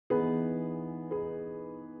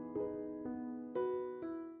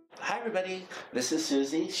Hi everybody, this is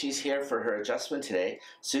Susie. She's here for her adjustment today.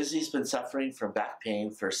 Susie's been suffering from back pain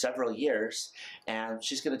for several years, and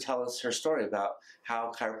she's going to tell us her story about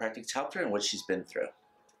how chiropractic's helped her and what she's been through.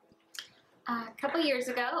 A couple years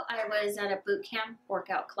ago, I was at a boot camp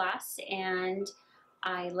workout class, and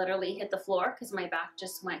I literally hit the floor because my back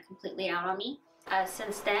just went completely out on me.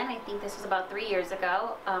 Since then, I think this was about 3 years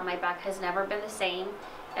ago, my back has never been the same.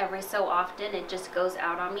 Every so often it just goes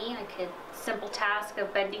out on me. Simple task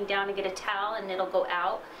of bending down to get a towel and it'll go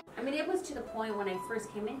out. I mean, it was to the point when I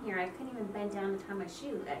first came in here, I couldn't even bend down to tie my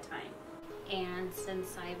shoe at time. And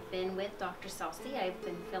since I've been with Dr. Salsé, I've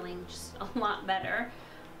been feeling just a lot better.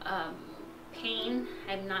 Pain,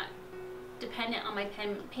 I'm not dependent on my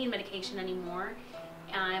pain medication anymore.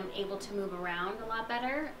 I'm able to move around a lot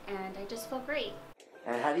better, and I just feel great.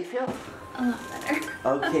 And how do you feel? A lot better.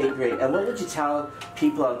 Okay, great. And what would you tell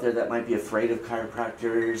people out there that might be afraid of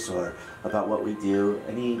chiropractors or about what we do?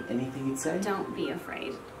 Anything you'd say? Don't be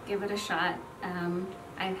afraid. Give it a shot.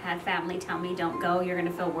 I've had family tell me, don't go, you're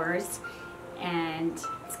going to feel worse. And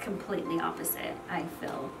it's completely opposite. I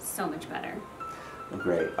feel so much better. Well,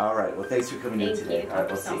 great. All right. Well, thanks for coming in today. Thank you, All right,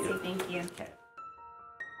 Dr. we'll see you. Salsé. Thank you. Okay.